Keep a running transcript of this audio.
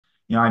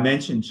I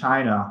mentioned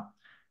China.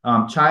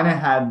 China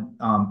had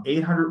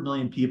 800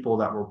 million people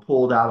that were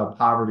pulled out of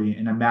poverty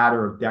in a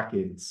matter of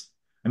decades.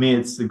 I mean,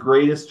 it's the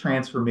greatest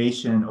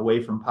transformation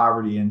away from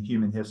poverty in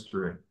human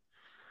history.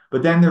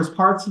 But then there's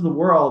parts of the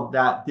world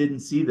that didn't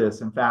see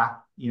this. In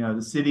fact,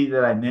 the city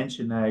that I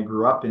mentioned that I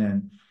grew up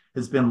in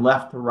has been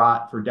left to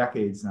rot for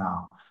decades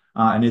now.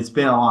 And it's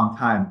been a long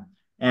time.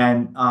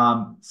 And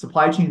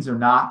supply chains are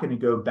not going to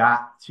go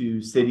back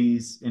to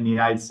cities in the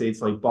United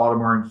States like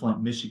Baltimore and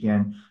Flint,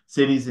 Michigan,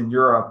 cities in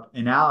Europe.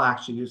 And now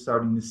actually you're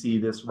starting to see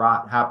this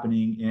rot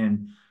happening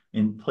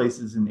in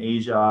places in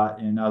Asia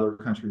and other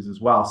countries as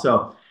well.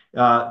 So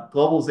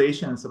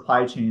globalization and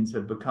supply chains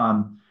have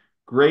become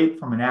great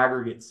from an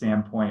aggregate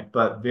standpoint,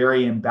 but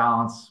very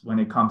imbalanced when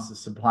it comes to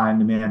supply and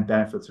demand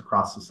benefits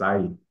across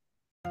society.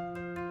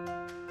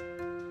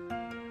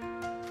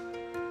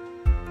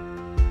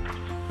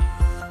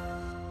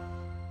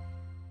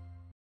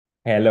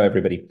 Hello,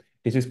 everybody.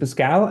 This is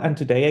Pascal, and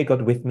today I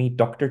got with me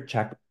Dr.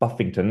 Jack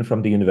Buffington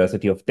from the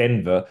University of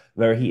Denver,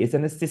 where he is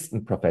an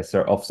assistant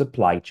professor of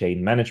supply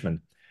chain management.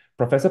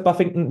 Professor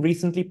Buffington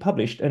recently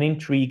published an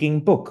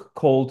intriguing book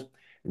called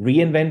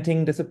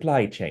Reinventing the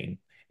Supply Chain,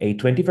 a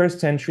 21st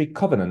Century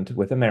Covenant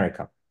with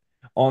America.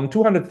 On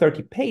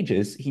 230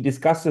 pages, he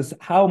discusses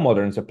how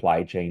modern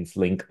supply chains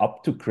link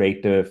up to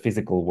create the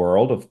physical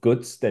world of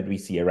goods that we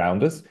see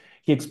around us.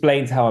 He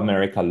explains how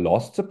America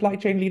lost supply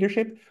chain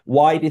leadership,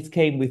 why this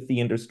came with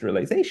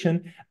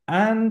deindustrialization,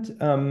 and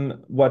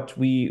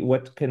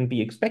what can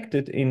be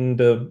expected in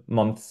the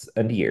months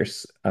and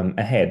years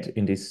ahead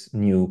in this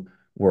new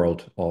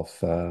world of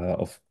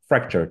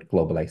fractured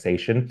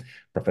globalization.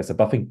 Professor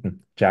Buffington,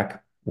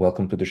 Jack,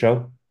 welcome to the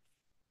show.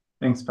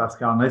 Thanks,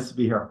 Pascal. Nice to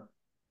be here.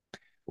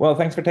 Well,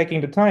 thanks for taking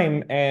the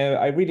time.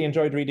 I really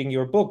enjoyed reading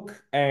your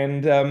book.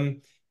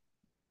 And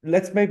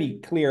let's maybe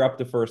clear up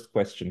the first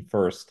question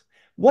first.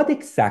 What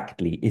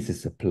exactly is a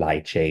supply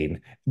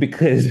chain?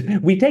 Because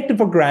we take them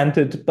for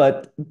granted,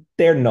 but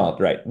they're not,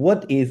 right?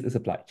 What is a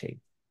supply chain?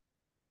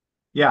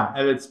 Yeah,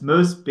 at its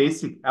most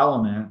basic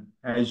element,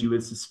 as you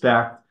would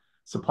suspect,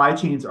 supply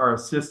chains are a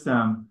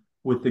system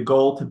with the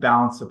goal to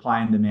balance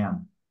supply and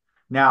demand.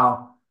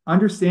 Now,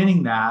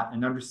 understanding that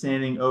and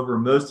understanding over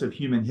most of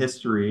human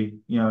history,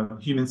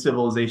 human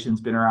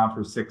civilization's been around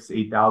for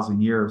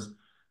 8,000 years.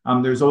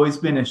 There's always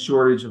been a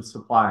shortage of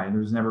supply, and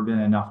there's never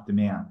been enough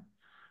demand.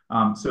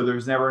 So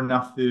there's never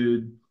enough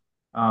food.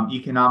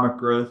 Economic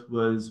growth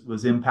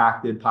was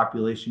impacted,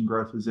 population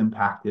growth was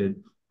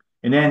impacted.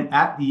 And then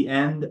at the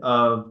end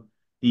of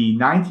the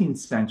 19th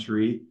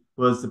century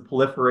was the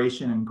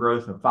proliferation and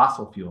growth of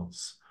fossil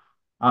fuels.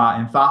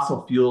 And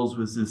fossil fuels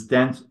was this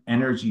dense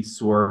energy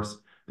source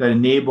that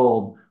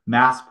enabled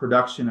mass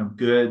production of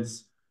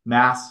goods,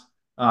 mass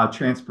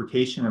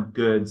transportation of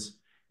goods.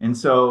 And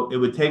so it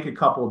would take a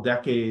couple of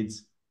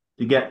decades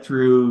to get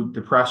through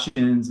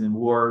depressions and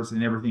wars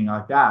and everything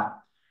like that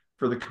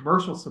for the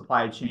commercial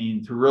supply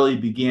chain to really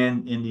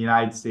begin in the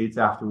United States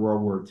after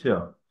World War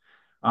II.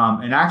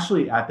 And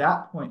actually, at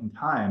that point in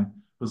time,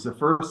 was the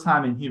first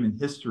time in human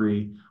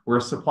history where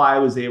supply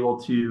was able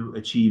to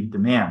achieve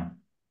demand.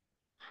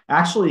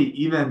 Actually,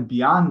 even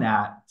beyond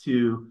that,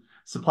 to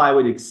supply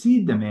would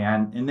exceed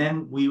demand, and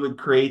then we would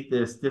create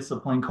this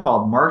discipline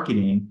called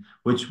marketing,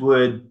 which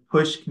would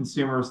push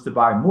consumers to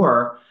buy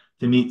more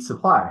to meet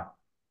supply.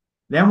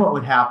 Then what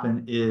would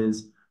happen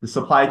is the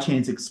supply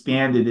chains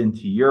expanded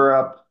into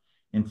Europe,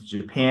 into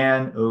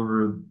Japan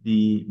over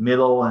the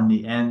middle and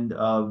the end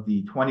of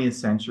the 20th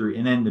century.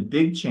 And then the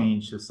big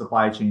change to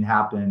supply chain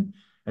happened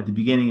at the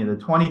beginning of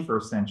the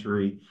 21st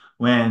century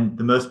when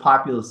the most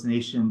populous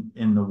nation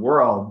in the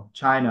world,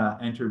 China,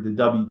 entered the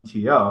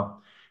WTO.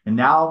 And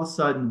now all of a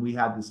sudden we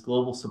had this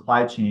global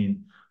supply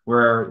chain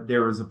where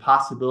there was a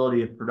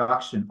possibility of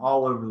production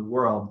all over the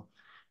world.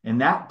 And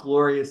that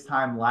glorious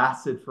time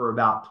lasted for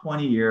about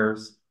 20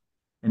 years.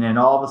 And then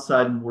all of a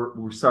sudden,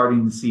 we're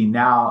starting to see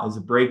now as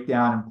a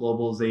breakdown of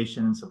globalization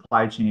and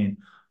supply chain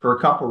for a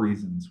couple of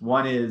reasons.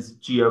 One is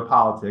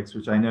geopolitics,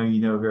 which I know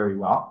you know very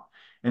well.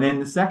 And then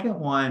the second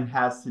one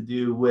has to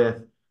do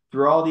with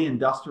through all the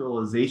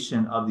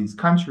industrialization of these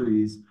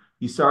countries,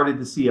 you started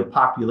to see a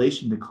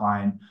population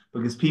decline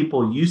because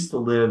people used to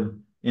live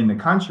in the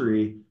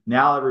country.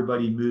 Now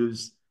everybody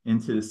moves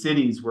into the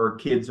cities where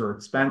kids are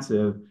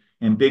expensive.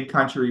 And big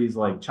countries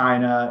like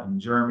China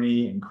and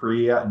Germany and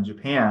Korea and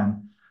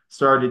Japan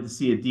started to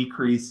see a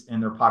decrease in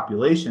their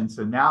population.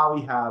 So now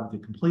we have the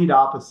complete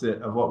opposite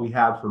of what we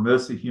had for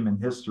most of human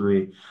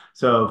history.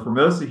 So for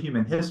most of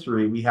human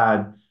history, we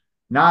had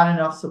not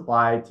enough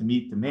supply to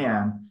meet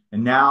demand.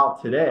 And now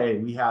today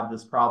we have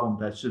this problem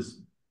that's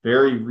just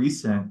very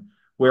recent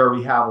where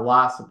we have a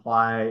lot of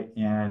supply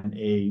and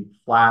a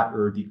flat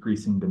or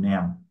decreasing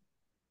demand.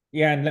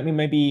 Yeah, and let me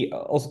maybe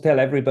also tell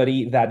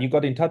everybody that you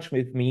got in touch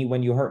with me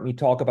when you heard me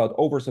talk about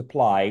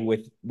oversupply,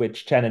 with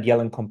which Janet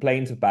Yellen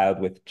complains about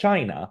with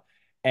China.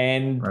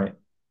 And Right.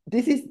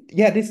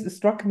 this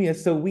struck me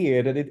as so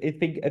weird, and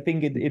I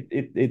think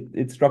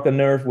it struck a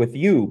nerve with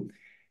you.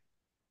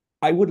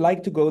 I would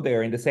like to go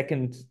there in the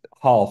second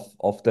half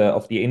of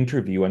the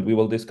interview, and we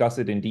will discuss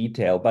it in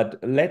detail. But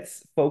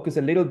let's focus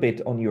a little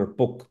bit on your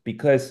book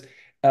because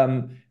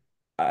um,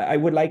 I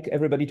would like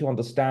everybody to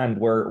understand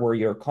where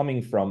you're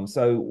coming from.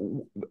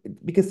 So,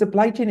 because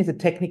supply chain is a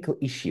technical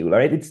issue,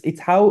 right? It's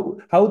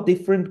how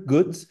different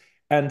goods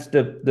and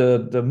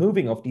the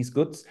moving of these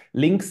goods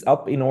links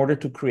up in order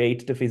to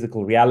create the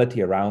physical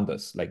reality around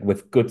us, like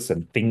with goods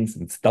and things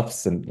and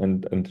stuffs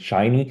and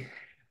shiny,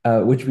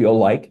 which we all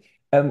like.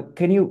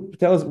 Can you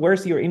tell us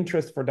where's your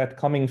interest for that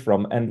coming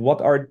from, and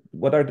what are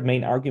the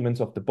main arguments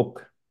of the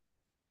book?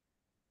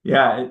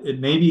 Yeah,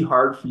 it may be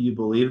hard for you to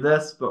believe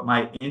this, but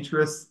my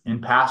interest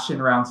and passion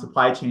around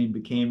supply chain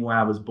became when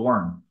I was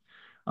born.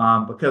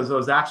 Because I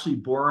was actually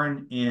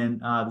born in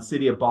the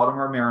city of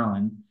Baltimore,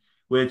 Maryland,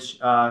 which,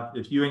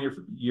 if you and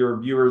your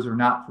viewers are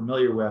not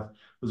familiar with,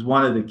 was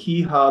one of the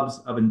key hubs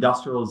of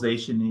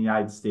industrialization in the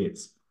United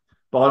States.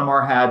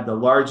 Baltimore had the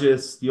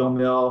largest steel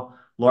mill,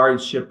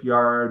 large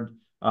shipyard,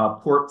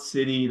 port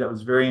city that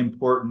was very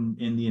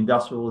important in the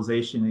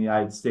industrialization in the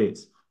United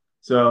States.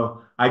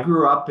 So I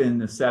grew up in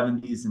the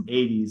 70s and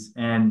 80s,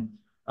 and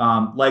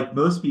like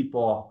most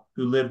people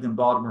who lived in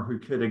Baltimore who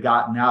could have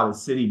gotten out of the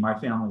city, my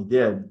family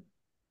did.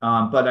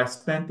 But I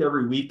spent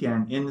every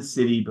weekend in the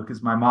city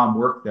because my mom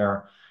worked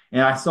there.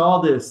 And I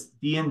saw this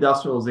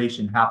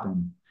deindustrialization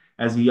happen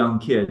as a young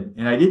kid.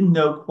 And I didn't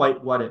know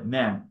quite what it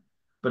meant,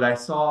 but I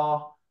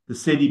saw the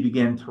city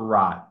begin to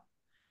rot.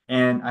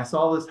 And I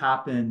saw this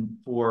happen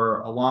for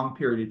a long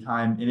period of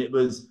time. And it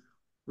was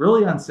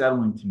really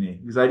unsettling to me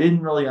because I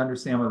didn't really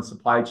understand what a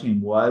supply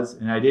chain was.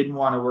 And I didn't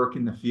want to work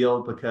in the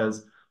field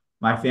because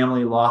my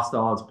family lost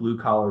all its blue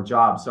collar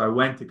jobs. So I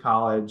went to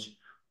college,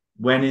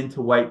 went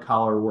into white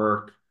collar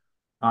work.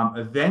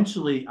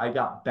 Eventually, I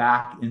got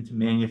back into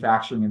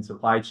manufacturing and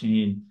supply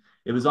chain.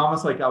 It was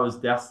almost like I was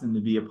destined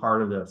to be a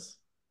part of this.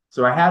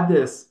 So I had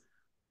this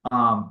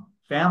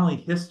family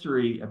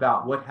history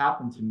about what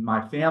happened to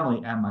my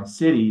family and my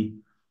city.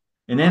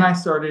 And then I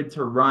started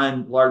to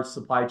run large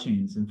supply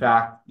chains. In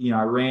fact,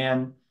 I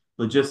ran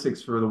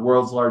logistics for the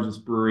world's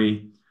largest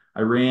brewery.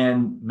 I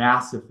ran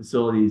massive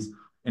facilities.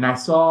 And I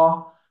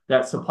saw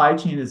that supply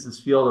chain is this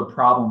field of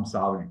problem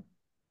solving.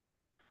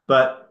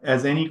 But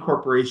as any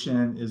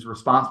corporation is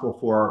responsible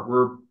for,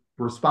 we're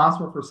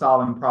responsible for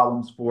solving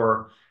problems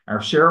for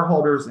our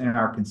shareholders and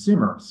our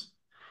consumers.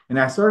 And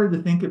I started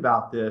to think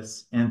about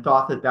this and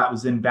thought that that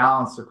was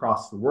imbalanced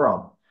across the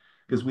world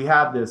because we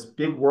have this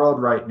big world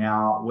right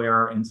now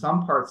where in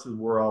some parts of the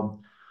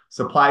world,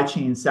 supply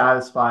chain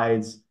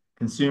satisfies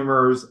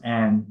consumers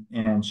and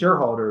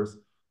shareholders.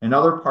 In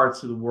other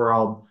parts of the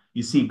world,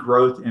 you see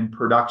growth in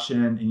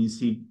production and you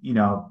see,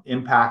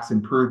 impacts,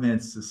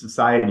 improvements to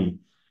society.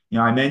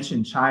 I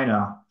mentioned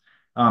China.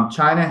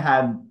 China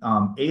had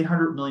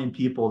 800 million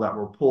people that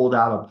were pulled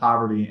out of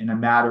poverty in a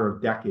matter of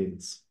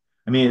decades.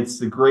 I mean, it's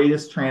the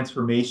greatest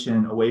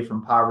transformation away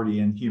from poverty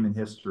in human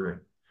history.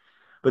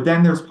 But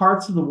then there's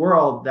parts of the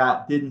world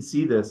that didn't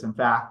see this. In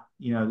fact,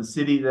 the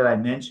city that I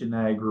mentioned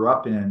that I grew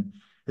up in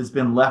has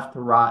been left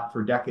to rot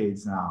for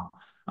decades now.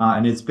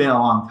 And it's been a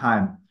long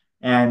time.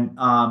 And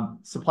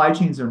supply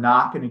chains are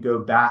not going to go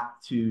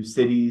back to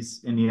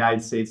cities in the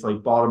United States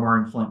like Baltimore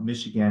and Flint,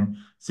 Michigan,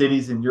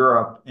 cities in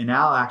Europe. And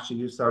now actually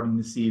you're starting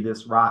to see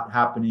this rot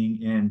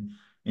happening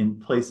in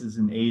places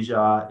in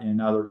Asia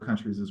and other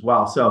countries as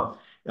well. So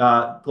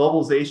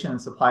globalization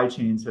and supply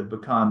chains have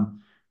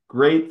become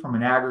great from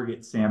an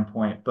aggregate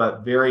standpoint,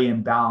 but very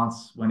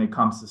imbalanced when it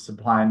comes to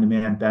supply and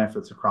demand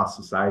benefits across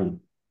society.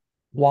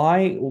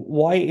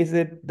 Why is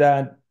it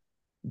that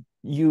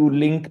you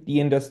link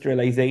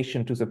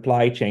deindustrialization to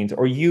supply chains,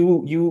 or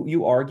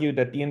you argue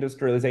that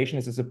deindustrialization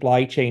is a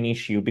supply chain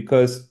issue?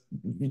 Because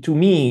to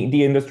me,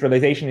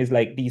 deindustrialization is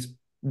like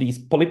these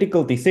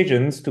political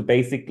decisions to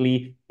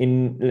basically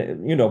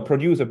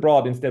produce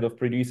abroad instead of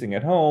producing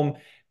at home.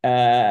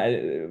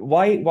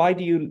 Why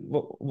do you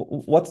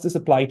what's the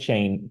supply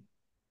chain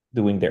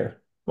doing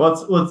there?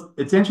 Well,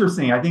 it's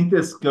interesting. I think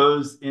this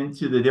goes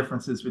into the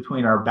differences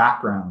between our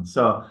backgrounds.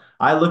 So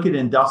I look at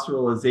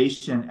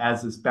industrialization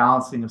as this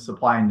balancing of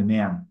supply and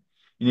demand.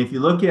 And if you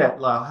look at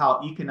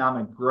how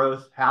economic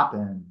growth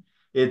happened,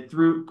 it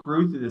grew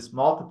through this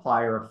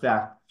multiplier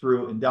effect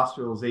through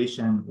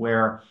industrialization,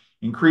 where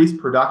increased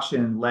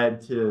production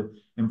led to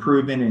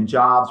improvement in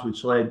jobs,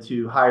 which led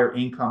to higher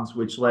incomes,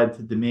 which led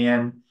to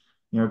demand,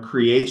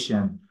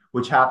 creation,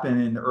 which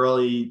happened in the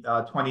early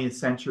 20th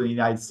century in the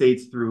United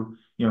States through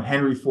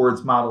Henry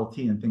Ford's Model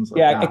T and things like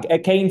Yeah, that. a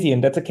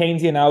Keynesian. That's a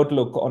Keynesian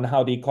outlook on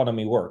how the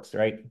economy works,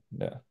 right?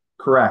 Yeah.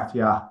 Correct.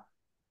 Yeah.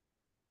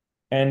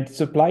 And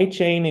supply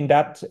chain in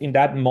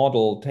that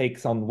model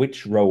takes on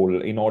which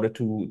role in order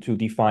to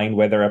define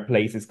whether a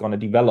place is going to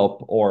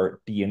develop or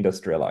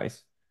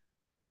deindustrialize?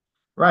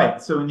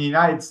 Right. So in the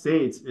United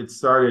States, it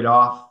started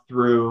off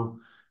through,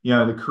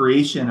 the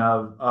creation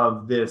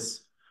of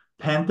this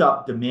pent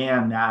up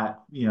demand that,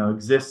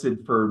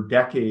 existed for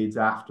decades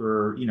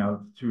after,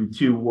 through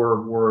two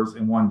world wars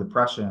and one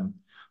depression.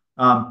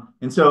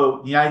 And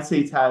so the United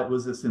States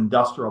was this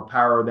industrial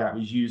power that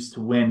was used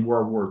to win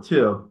World War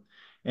II.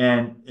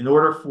 And in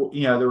order for,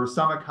 there were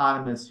some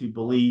economists who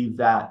believed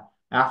that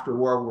after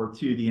World War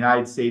II, the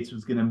United States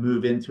was going to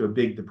move into a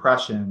big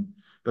depression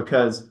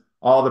because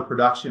all the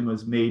production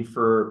was made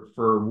for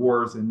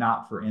wars and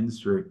not for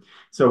industry.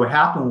 So what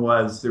happened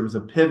was there was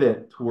a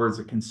pivot towards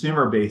a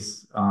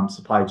consumer-based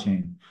supply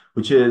chain,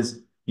 which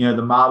is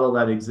the model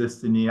that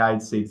exists in the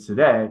United States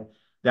today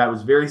that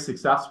was very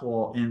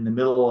successful in the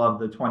middle of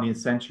the 20th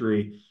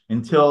century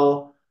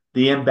until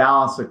the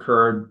imbalance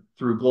occurred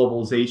through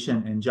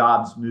globalization and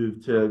jobs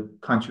moved to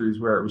countries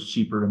where it was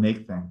cheaper to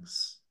make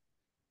things.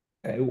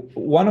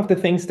 One of the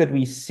things that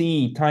we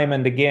see time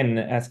and again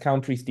as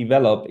countries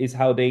develop is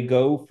how they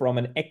go from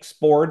an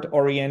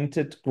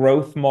export-oriented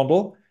growth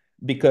model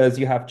because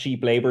you have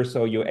cheap labor,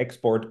 so you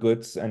export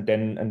goods and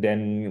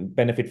then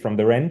benefit from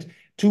the rent,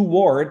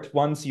 toward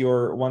once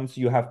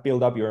you have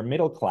built up your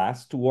middle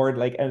class toward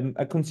like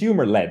a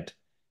consumer-led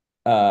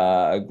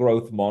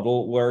growth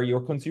model where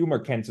your consumer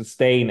can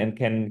sustain and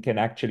can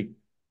actually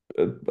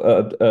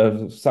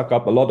suck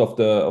up a lot of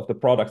the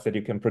products that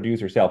you can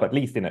produce yourself, at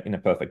least in a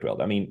perfect world.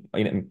 I mean,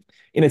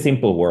 in a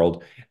simple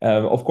world,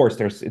 of course,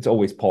 it's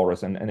always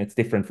porous and it's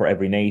different for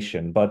every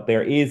nation, but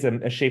there is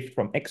a shift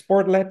from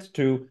export-led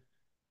to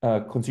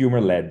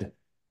consumer-led.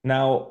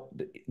 Now,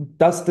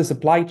 does the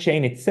supply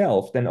chain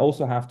itself then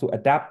also have to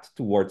adapt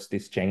towards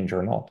this change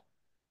or not?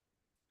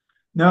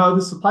 No,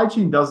 the supply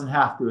chain doesn't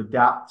have to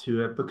adapt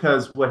to it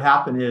because what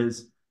happened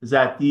is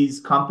that these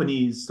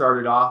companies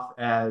started off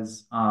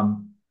as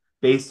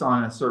based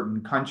on a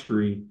certain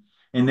country,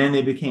 and then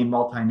they became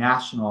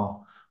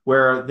multinational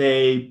where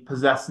they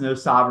possess no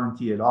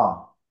sovereignty at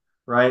all,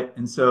 right?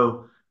 And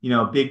so,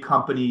 big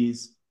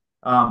companies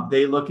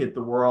they look at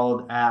the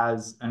world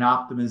as an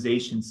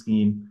optimization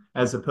scheme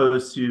as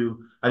opposed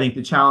to, I think,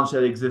 the challenge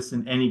that exists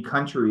in any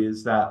country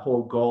is that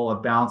whole goal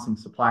of balancing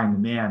supply and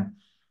demand.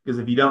 Because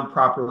if you don't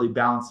properly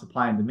balance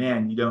supply and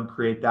demand, you don't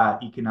create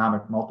that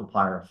economic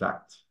multiplier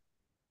effect.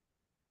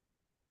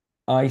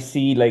 I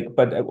see, like,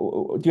 but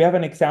do you have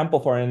an example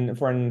for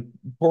an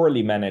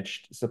poorly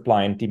managed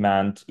supply and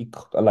demand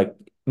like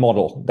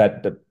model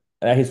that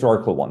a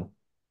historical one?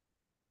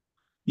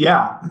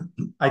 Yeah,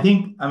 I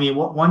mean,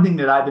 one thing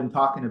that I've been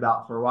talking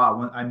about for a while,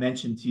 when I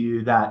mentioned to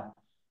you that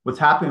what's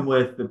happened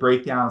with the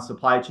breakdown of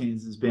supply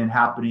chains has been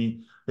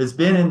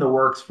in the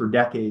works for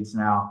decades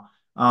now.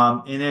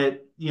 And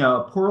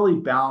a poorly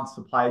balanced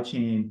supply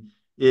chain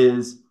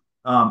is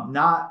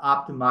not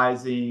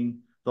optimizing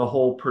the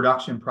whole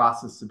production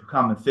process to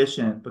become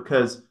efficient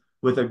because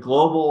with a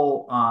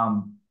global,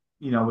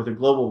 with a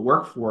global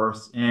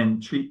workforce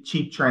and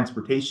cheap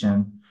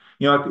transportation,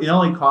 it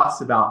only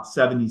costs about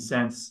 70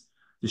 cents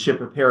to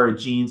ship a pair of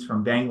jeans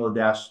from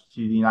Bangladesh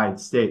to the United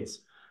States.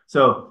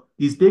 So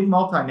these big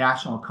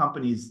multinational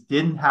companies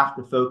didn't have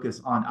to focus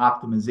on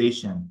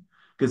optimization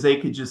because they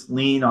could just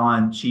lean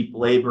on cheap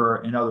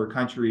labor in other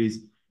countries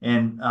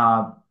and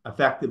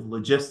effective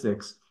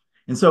logistics.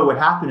 And so what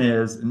happened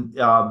is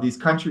these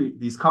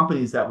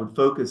companies that would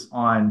focus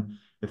on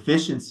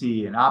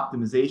efficiency and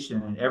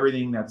optimization and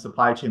everything that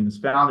supply chain was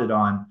founded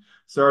on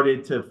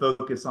started to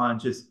focus on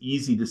just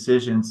easy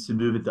decisions to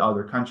move it to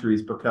other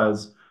countries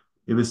because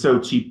it was so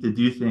cheap to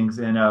do things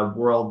in a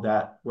world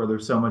where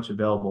there's so much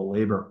available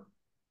labor.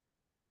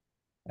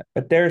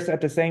 But there's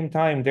at the same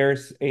time,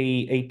 there's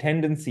a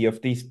tendency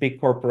of these big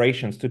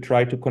corporations to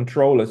try to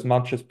control as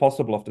much as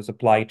possible of the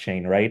supply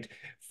chain, right?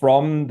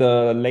 From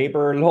the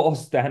labor law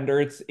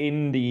standards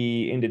in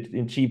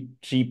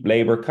cheap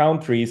labor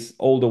countries,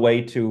 all the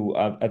way to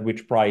at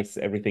which price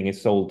everything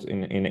is sold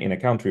in a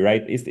country,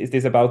 right? Is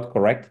this about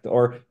correct,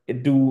 or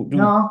do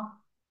No,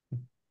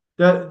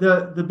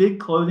 the big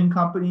clothing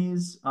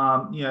companies,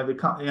 I mean,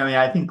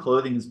 I think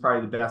clothing is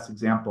probably the best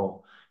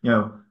example.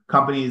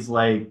 Companies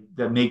like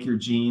that make your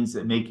jeans,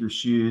 that make your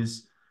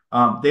shoes,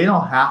 they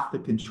don't have to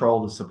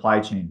control the supply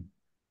chain.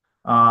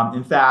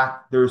 In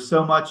fact, there's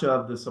so much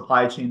of the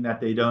supply chain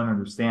that they don't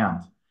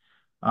understand.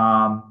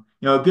 A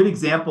good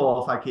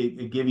example, if I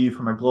could give you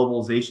from a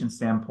globalization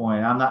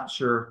standpoint, I'm not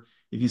sure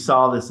if you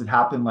saw this, it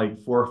happened like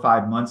 4 or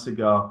 5 months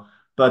ago,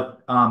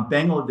 but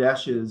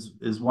Bangladesh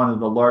is one of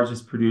the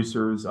largest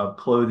producers of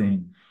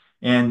clothing,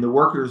 and the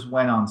workers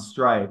went on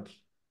strike,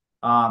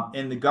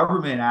 and the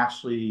government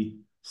actually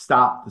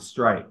stopped the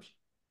strike.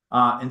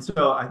 And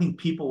so I think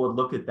people would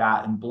look at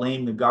that and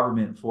blame the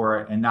government for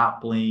it and not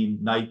blame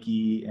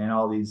Nike and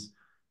all these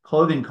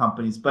clothing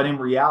companies. But in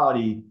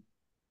reality,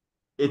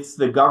 it's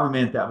the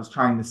government that was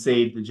trying to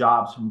save the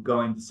jobs from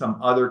going to some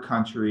other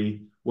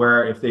country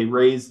where if they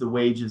raised the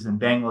wages in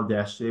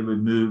Bangladesh, they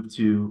would move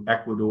to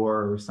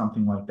Ecuador or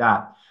something like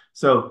that.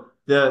 So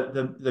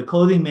the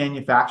clothing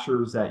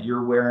manufacturers that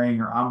you're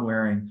wearing or I'm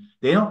wearing,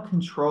 they don't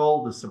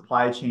control the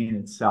supply chain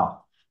itself.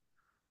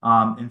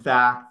 In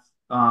fact,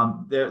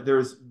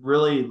 there's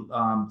really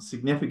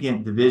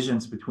significant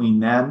divisions between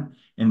them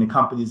and the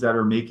companies that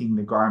are making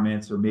the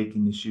garments or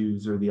making the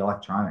shoes or the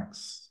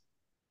electronics.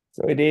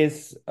 So it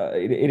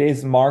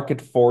is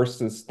market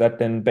forces that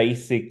then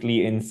basically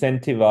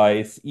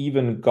incentivize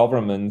even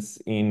governments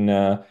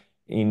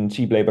in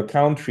cheap labor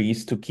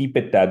countries to keep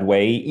it that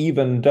way,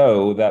 even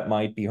though that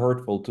might be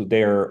hurtful to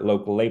their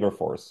local labor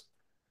force.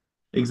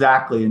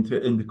 Exactly. And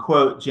to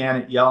quote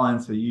Janet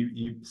Yellen, so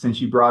you since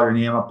you brought her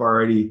name up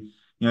already,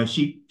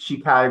 she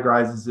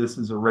categorizes this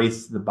as a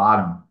race to the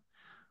bottom.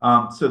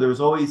 So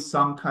there's always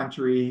some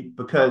country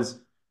because,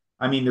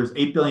 I mean, there's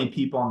 8 billion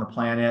people on the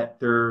planet.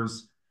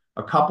 There's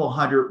a couple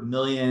 100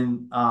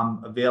 million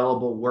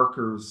available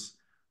workers.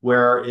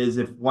 Whereas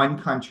if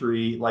one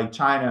country like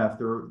China,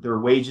 if their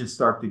wages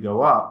start to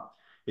go up,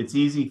 it's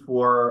easy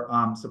for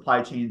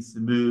supply chains to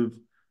move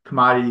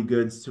commodity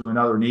goods to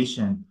another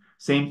nation.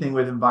 Same thing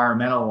with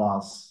environmental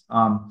laws.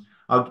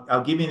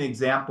 I'll give you an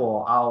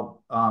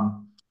example.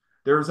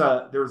 There's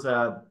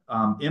a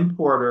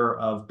importer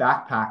of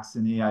backpacks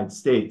in the United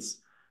States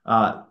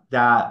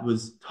that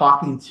was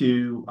talking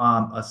to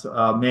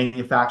a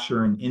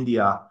manufacturer in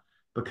India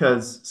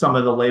because some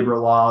of the labor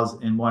laws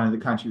in one of the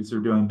countries they're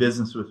doing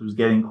business with was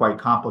getting quite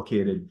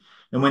complicated.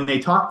 And when they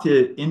talked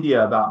to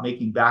India about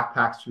making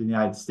backpacks for the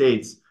United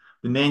States,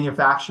 the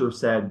manufacturer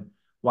said,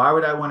 "Why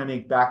would I want to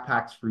make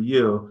backpacks for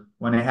you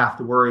when I have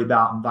to worry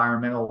about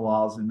environmental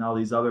laws and all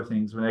these other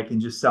things when I can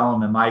just sell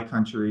them in my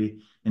country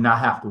and not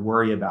have to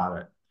worry about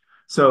it?"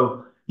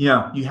 So, you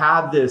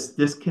have this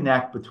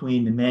disconnect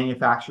between the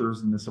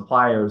manufacturers and the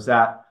suppliers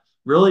that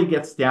really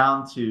gets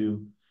down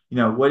to,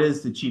 what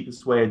is the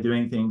cheapest way of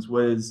doing things?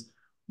 What is,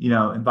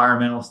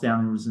 environmental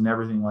standards and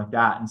everything like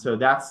that. And so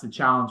that's the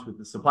challenge with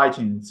the supply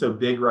chain. It's so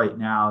big right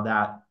now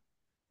that,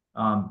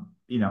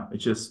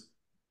 it's just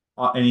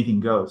anything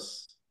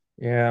goes.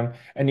 Yeah,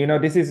 and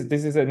this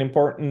is an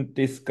important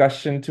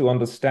discussion to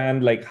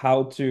understand like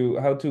how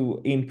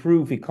to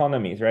improve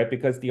economies, right?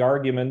 Because the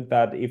argument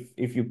that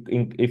if you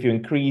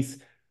increase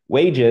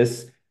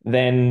wages,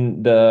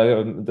 then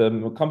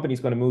the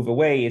company's going to move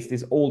away is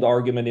this old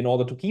argument in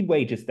order to keep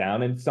wages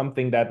down, and it's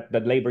something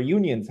that labor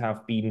unions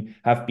have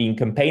been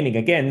campaigning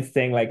against,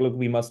 saying like, look,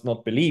 we must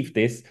not believe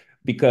this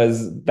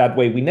because that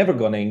way we never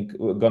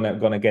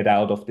gonna get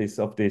out of this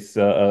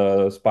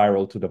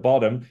spiral to the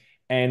bottom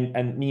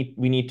and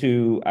we need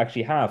to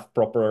actually have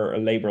proper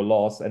labor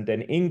laws and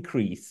then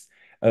increase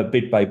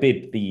bit by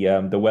bit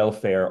the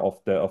welfare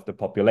of the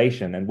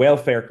population. And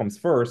welfare comes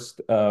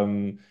first.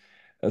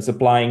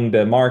 Supplying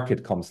the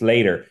market comes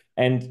later.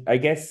 And I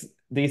guess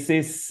this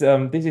is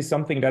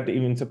something that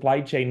in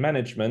supply chain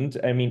management,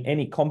 I mean,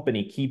 any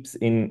company keeps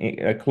in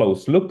a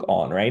close look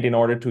on, right, in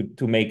order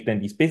to make then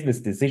these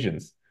business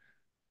decisions.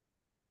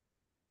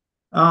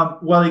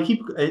 Well, I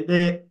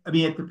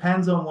mean, it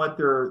depends on what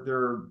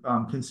their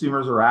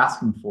consumers are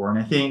asking for. And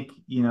I think,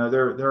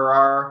 there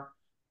are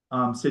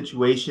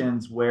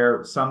situations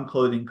where some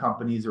clothing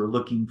companies are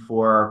looking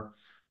for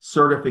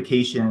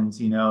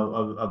certifications,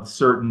 of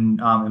certain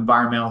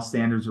environmental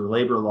standards or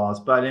labor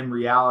laws. But in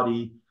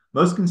reality,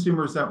 most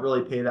consumers don't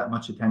really pay that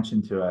much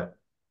attention to it.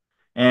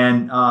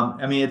 And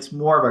I mean, it's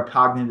more of a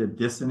cognitive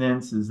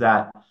dissonance is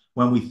that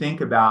when we think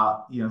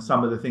about,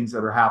 some of the things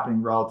that are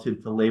happening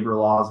relative to labor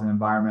laws and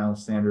environmental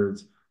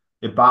standards,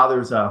 it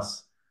bothers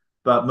us.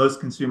 But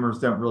most consumers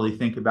don't really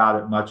think about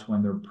it much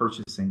when they're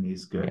purchasing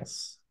these Yeah.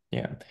 goods.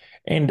 Yeah.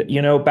 And,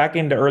 back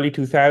in the early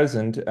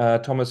 2000s,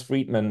 Thomas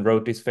Friedman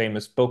wrote this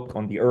famous book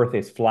on the Earth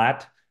is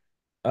flat.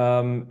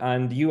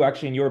 And you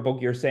actually, in your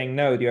book, you're saying,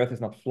 no, the Earth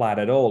is not flat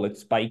at all.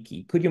 It's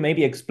spiky. Could you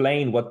maybe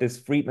explain what this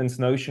Friedman's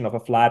notion of a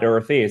flat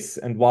Earth is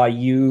and why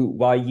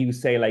you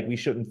say like we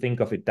shouldn't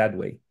think of it that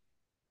way?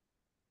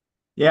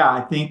 Yeah,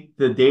 I think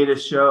the data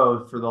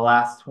show for the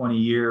last 20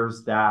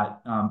 years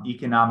that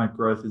economic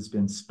growth has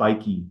been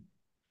spiky.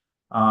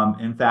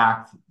 In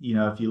fact,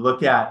 if you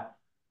look at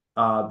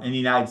in the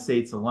United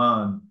States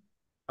alone,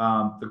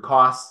 the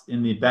costs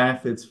and the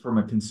benefits from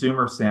a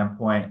consumer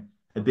standpoint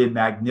have been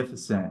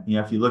magnificent.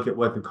 If you look at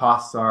what the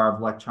costs are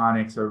of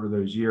electronics over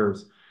those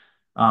years,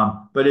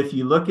 but if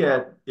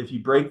you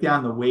break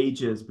down the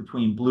wages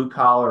between blue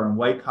collar and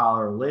white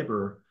collar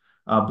labor,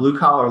 blue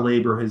collar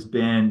labor has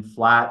been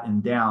flat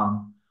and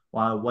down,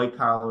 while white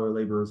collar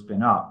labor has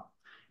been up,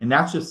 and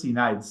that's just the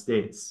United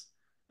States.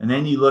 And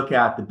then you look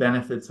at the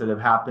benefits that have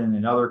happened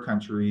in other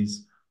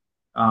countries,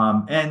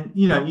 and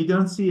you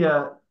don't see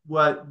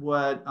what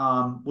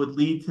would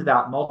lead to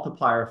that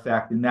multiplier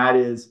effect, and that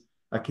is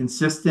a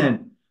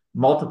consistent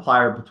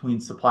multiplier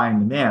between supply and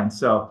demand.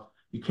 So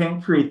you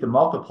can't create the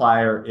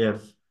multiplier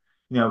if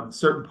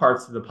certain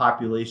parts of the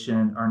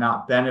population are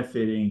not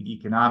benefiting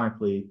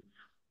economically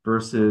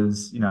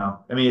versus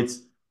I mean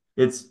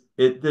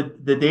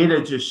the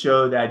data just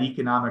show that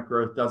economic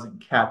growth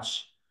doesn't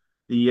catch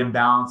the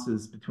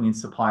imbalances between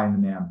supply and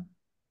demand.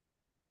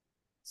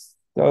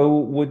 So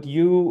would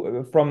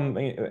you, from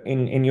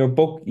in your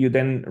book, you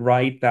then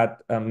write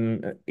that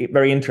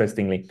very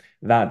interestingly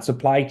that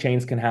supply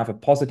chains can have a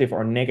positive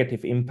or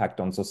negative impact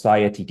on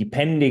society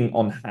depending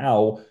on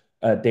how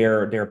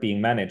they're being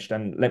managed.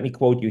 And let me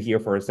quote you here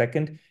for a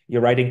second.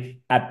 You're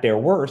writing, at their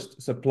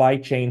worst, supply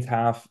chains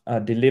have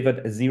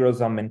delivered a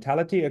zero-sum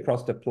mentality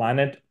across the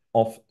planet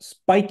of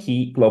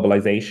spiky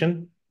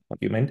globalization,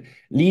 what you meant,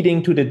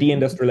 leading to the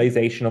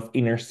deindustrialization of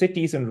inner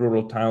cities and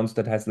rural towns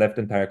that has left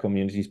entire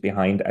communities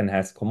behind and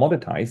has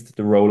commoditized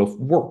the role of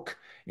work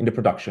in the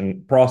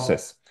production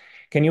process.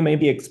 Can you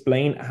maybe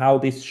explain how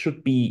this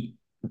should be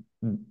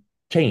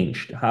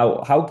changed?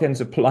 How can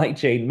supply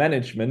chain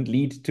management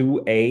lead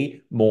to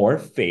a more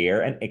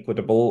fair and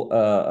equitable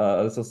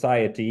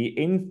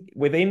society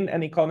within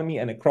an economy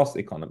and across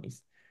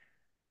economies?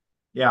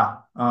 Yeah.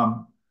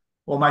 Well,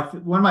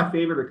 one of my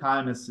favorite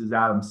economists is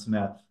Adam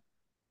Smith.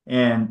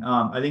 And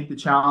I think the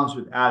challenge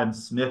with Adam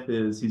Smith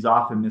is he's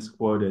often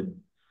misquoted.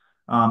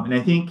 And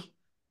I think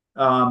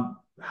how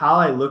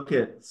I look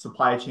at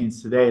supply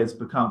chains today is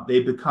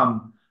they've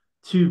become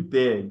too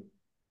big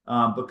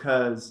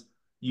because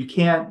you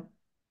can't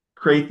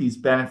create these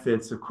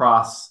benefits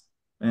across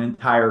an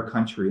entire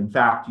country. In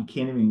fact, you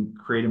can't even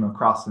create them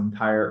across the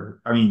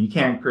entire, I mean, you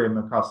can't create them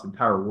across the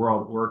entire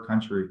world or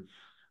country.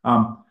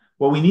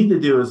 What we need to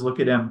do is look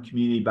at them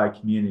community by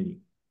community.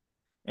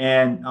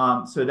 And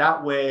so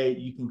that way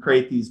you can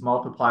create these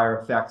multiplier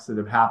effects that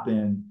have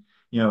happened,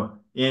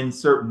 in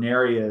certain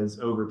areas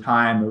over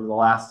time over the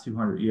last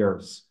 200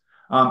 years.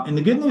 And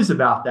the good news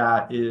about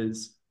that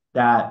is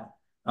that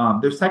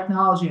there's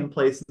technology in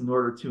place in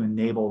order to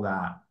enable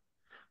that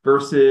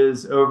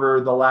versus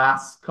over the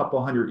last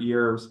couple hundred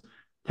years,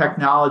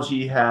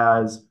 technology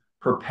has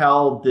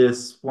propelled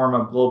this form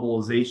of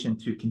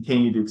globalization to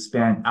continue to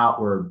expand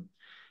outward.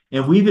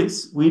 And we've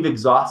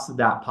exhausted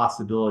that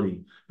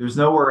possibility. There's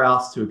nowhere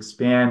else to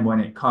expand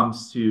when it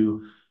comes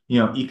to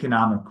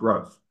economic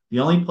growth. The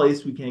only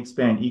place we can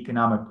expand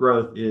economic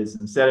growth is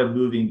instead of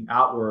moving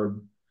outward,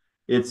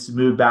 it's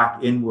moved back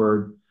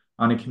inward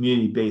on a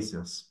community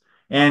basis.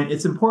 And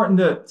it's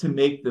important to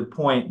make the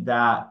point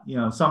that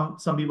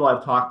some people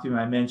I've talked to, and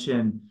I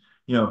mentioned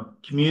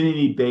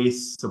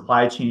community-based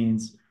supply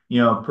chains,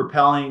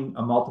 propelling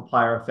a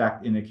multiplier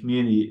effect in a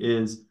community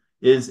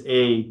is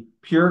a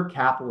pure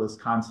capitalist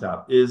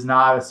concept, is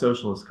not a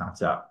socialist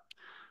concept.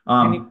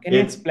 Can you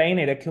explain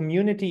it? A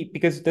community,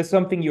 because there's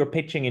something you're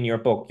pitching in your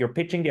book. You're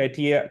pitching the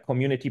idea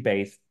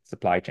community-based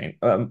supply chain.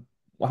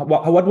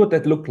 What would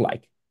that look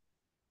like?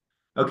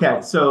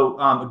 Okay, so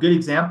a good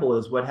example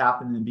is what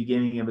happened in the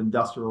beginning of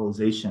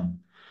industrialization.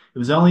 It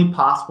was only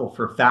possible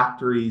for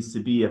factories to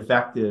be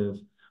effective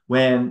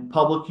when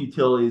public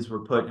utilities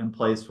were put in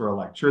place for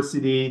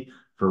electricity,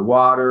 for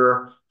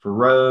water, for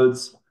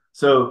roads.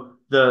 So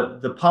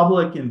the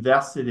public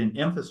invested in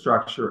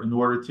infrastructure in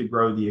order to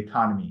grow the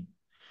economy.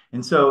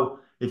 And so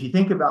if you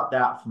think about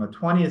that from a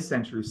 20th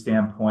century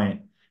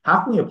standpoint,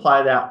 how can we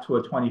apply that to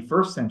a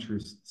 21st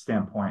century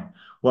standpoint?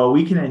 Well,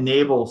 we can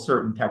enable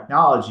certain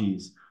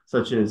technologies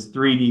such as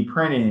 3D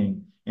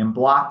printing and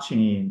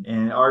blockchain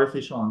and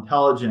artificial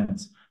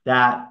intelligence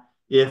that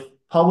if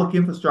public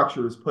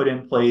infrastructure was put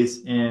in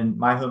place in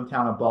my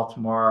hometown of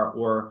Baltimore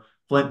or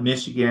Flint,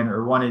 Michigan,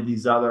 or one of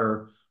these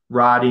other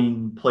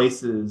rotting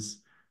places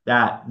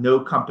that no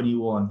company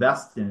will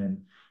invest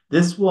in,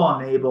 this will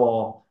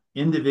enable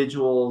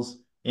individuals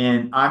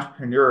and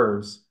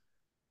entrepreneurs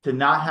to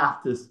not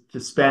have to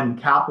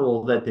spend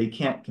capital that they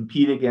can't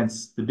compete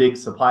against the big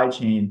supply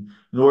chain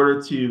in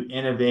order to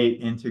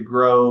innovate and to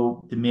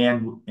grow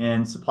demand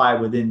and supply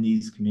within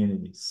these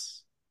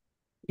communities.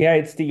 Yeah,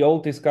 it's the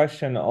old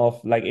discussion of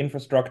like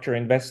infrastructure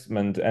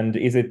investment and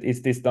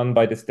is this done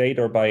by the state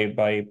or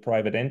by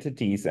private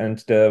entities? And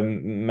the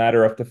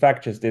matter of the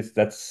fact is this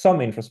that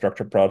some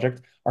infrastructure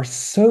projects are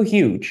so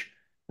huge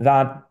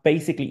that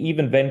basically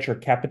even venture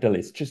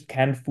capitalists just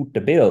can't foot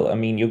the bill. I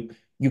mean,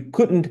 you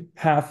couldn't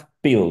have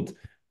built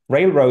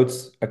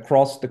railroads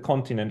across the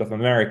continent of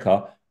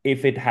America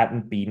if it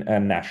hadn't been a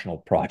national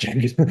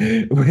project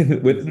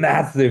with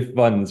massive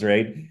funds,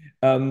 right?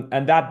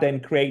 And that then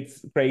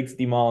creates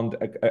demand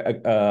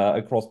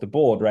across the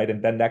board, right?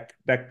 And then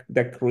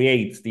that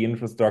creates the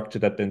infrastructure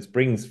that then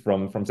springs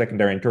from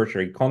secondary and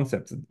tertiary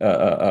concepts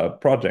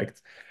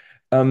projects.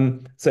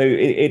 So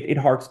it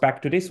harks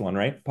back to this one,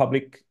 right?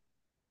 Public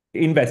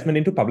investment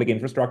into public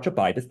infrastructure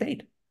by the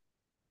state.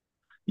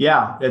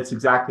 Yeah, that's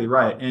exactly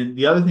right. And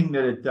the other thing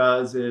that it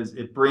does is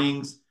it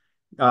brings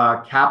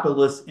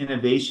capitalist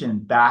innovation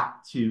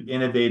back to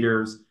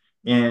innovators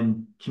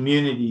in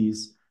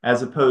communities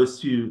as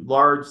opposed to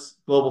large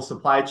global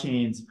supply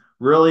chains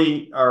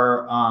really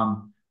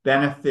are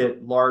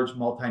benefit large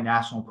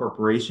multinational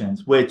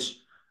corporations, which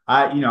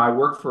I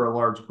work for a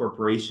large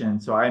corporation,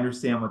 so I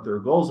understand what their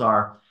goals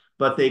are,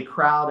 but they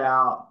crowd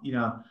out,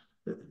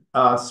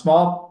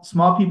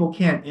 small people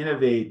can't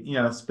innovate,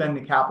 spend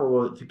the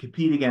capital to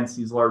compete against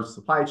these large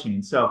supply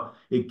chains. So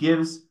it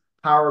gives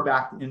power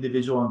back to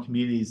individual and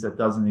communities that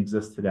doesn't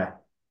exist today.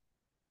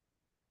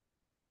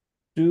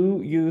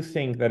 Do you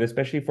think that,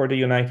 especially for the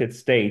United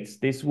States,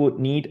 this would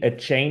need a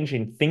change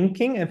in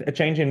thinking, a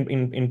change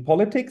in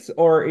politics,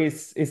 or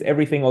is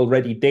everything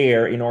already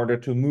there in order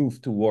to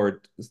move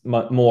toward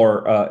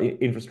more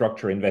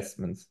infrastructure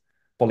investments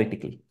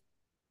politically?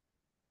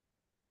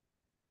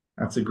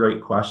 That's a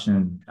great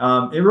question.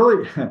 It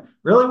really,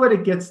 really what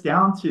it gets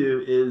down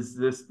to is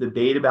this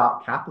debate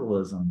about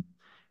capitalism.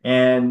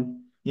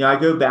 And I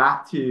go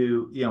back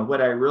to,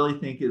 what I really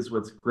think is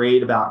what's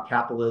great about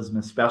capitalism,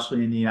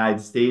 especially in the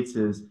United States,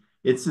 is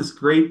it's this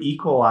great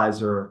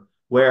equalizer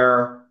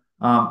where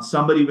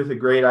somebody with a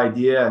great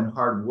idea and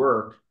hard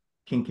work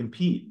can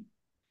compete.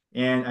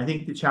 And I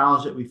think the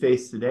challenge that we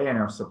face today in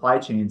our supply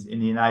chains in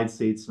the United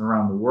States and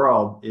around the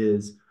world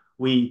is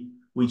we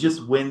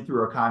just win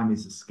through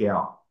economies of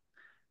scale.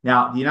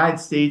 Now, the United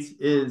States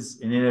is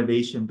an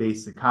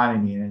innovation-based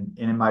economy, and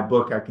in my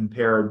book, I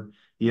compared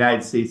the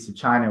United States to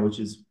China,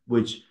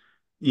 which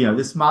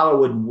this model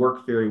wouldn't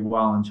work very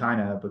well in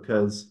China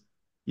because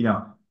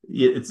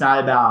it's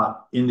not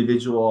about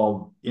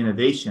individual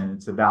innovation;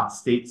 it's about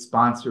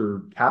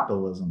state-sponsored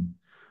capitalism.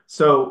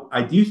 So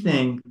I do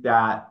think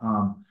that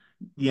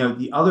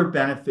the other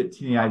benefit to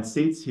the United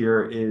States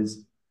here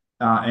is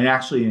and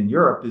actually in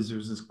Europe, is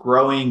there's this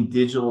growing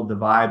digital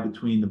divide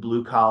between the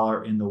blue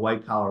collar and the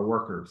white collar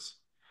workers.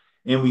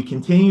 And we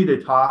continue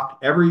to talk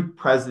every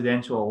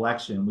presidential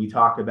election, we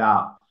talk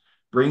about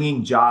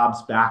bringing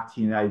jobs back to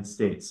the United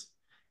States.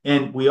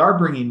 And we are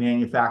bringing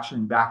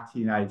manufacturing back to the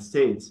United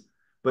States,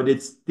 but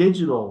it's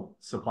digital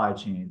supply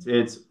chains,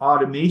 it's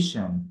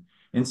automation.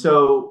 And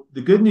so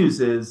the good news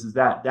is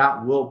that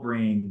that will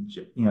bring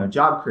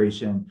job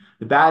creation.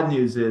 The bad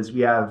news is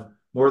we have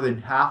more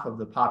than half of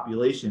the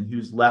population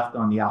who's left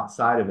on the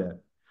outside of it.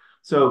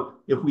 So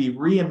if we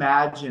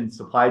reimagine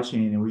supply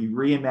chain and we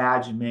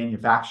reimagine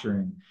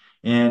manufacturing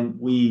and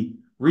we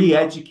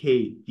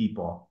re-educate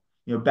people,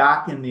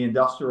 back in the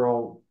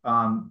industrial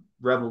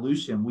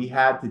revolution, we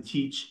had to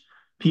teach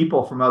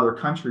people from other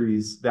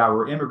countries that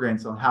were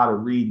immigrants on how to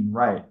read and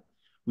write.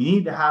 We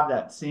need to have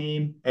that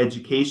same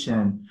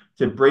education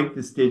to break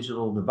this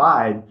digital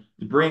divide,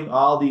 to bring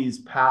all these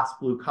past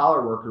blue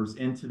collar workers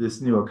into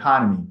this new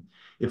economy.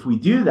 If we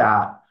do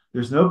that,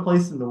 there's no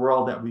place in the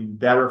world that would be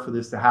better for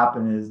this to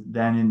happen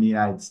than in the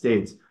United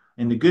States.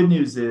 And the good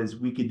news is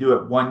we could do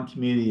it one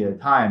community at a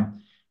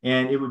time,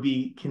 and it would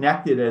be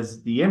connected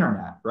as the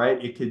internet,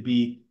 right? It could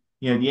be,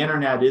 the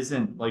internet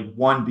isn't like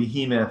one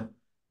behemoth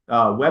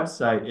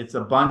website. It's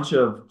a bunch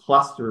of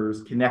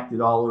clusters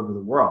connected all over the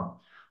world.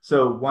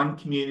 So one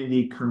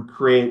community can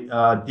create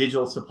a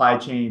digital supply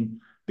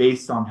chain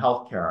based on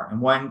healthcare, and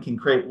one can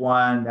create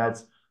one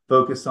that's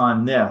focused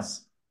on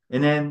this.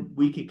 And then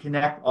we could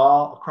connect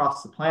all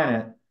across the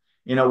planet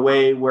in a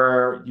way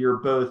where you're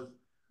both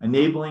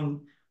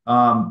enabling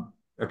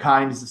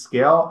economies of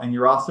scale and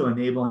you're also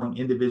enabling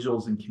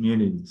individuals and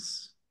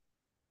communities.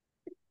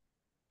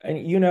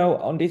 And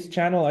on this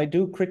channel, I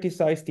do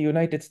criticize the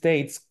United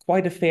States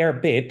quite a fair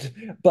bit,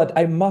 but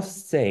I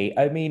must say,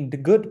 I mean,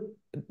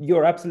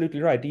 you're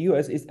absolutely right. The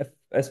US is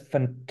a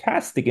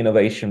fantastic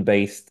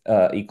innovation-based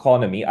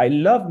economy. I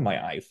love my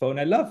iPhone.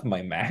 I love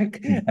my Mac.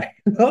 I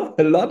love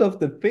a lot of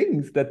the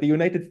things that the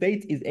United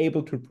States is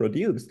able to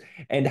produce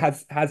and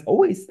has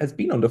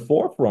been on the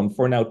forefront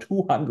for now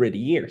 200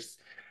 years.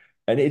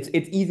 And it's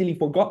easily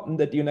forgotten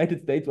that the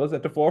United States was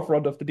at the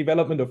forefront of the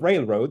development of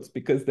railroads,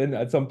 because then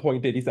at some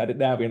point they decided,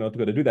 nah, we're not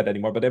going to do that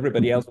anymore. But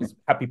everybody else was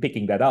happy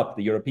picking that up.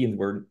 The Europeans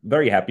were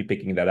very happy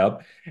picking that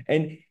up.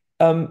 And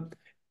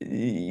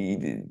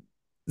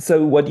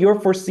so what you're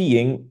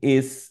foreseeing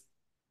is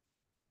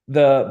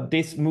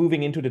this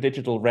moving into the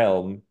digital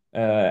realm,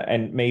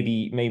 and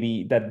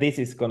maybe that this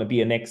is going to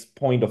be a next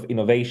point of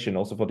innovation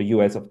also for the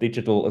US, of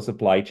digital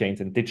supply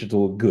chains and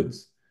digital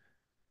goods.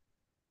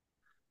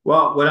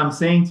 Well, what I'm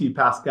saying to you,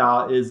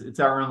 Pascal, is it's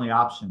our only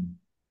option.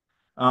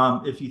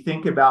 If you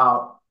think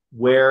about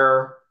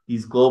where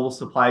these global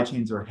supply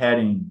chains are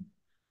heading,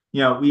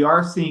 we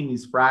are seeing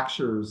these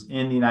fractures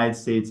in the United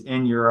States,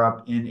 in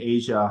Europe, in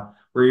Asia,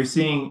 where you're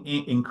seeing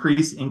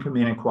increased income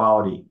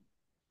inequality.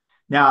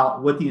 Now,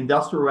 what the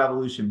Industrial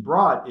Revolution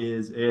brought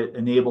is it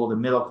enabled a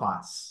middle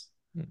class,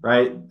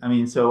 right? I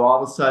mean, so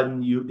all of a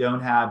sudden you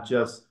don't have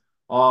just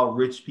all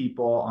rich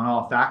people and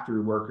all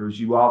factory workers.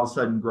 You all of a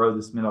sudden grow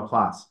this middle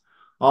class.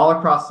 All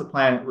across the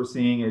planet, we're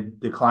seeing a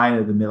decline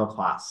of the middle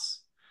class.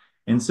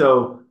 And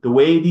so the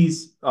way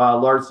these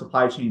large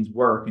supply chains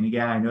work, and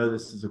again, I know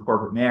this as a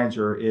corporate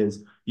manager,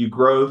 is you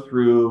grow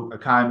through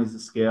economies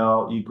of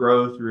scale, you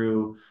grow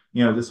through,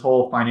 this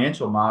whole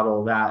financial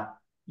model that,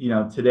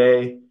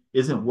 today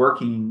isn't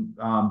working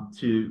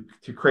to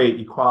create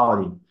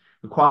equality.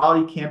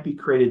 Equality can't be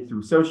created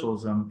through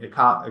socialism.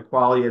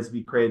 Equality has to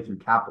be created through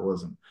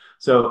capitalism.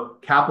 So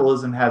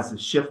capitalism has to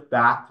shift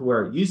back to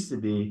where it used to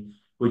be,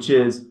 which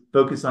is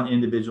focus on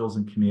individuals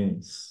and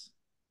communities.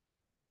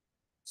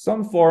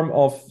 Some form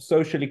of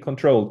socially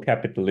controlled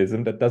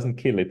capitalism that doesn't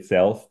kill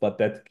itself, but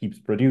that keeps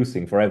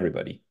producing for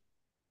everybody.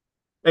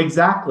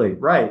 Exactly,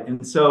 right.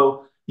 And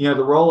so, the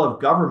role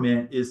of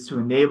government is to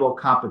enable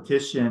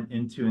competition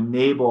and to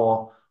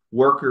enable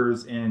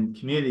workers and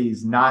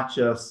communities, not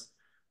just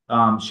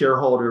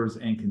shareholders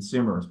and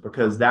consumers,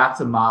 because that's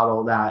a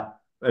model that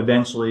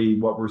eventually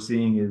what we're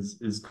seeing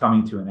is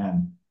coming to an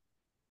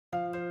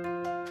end.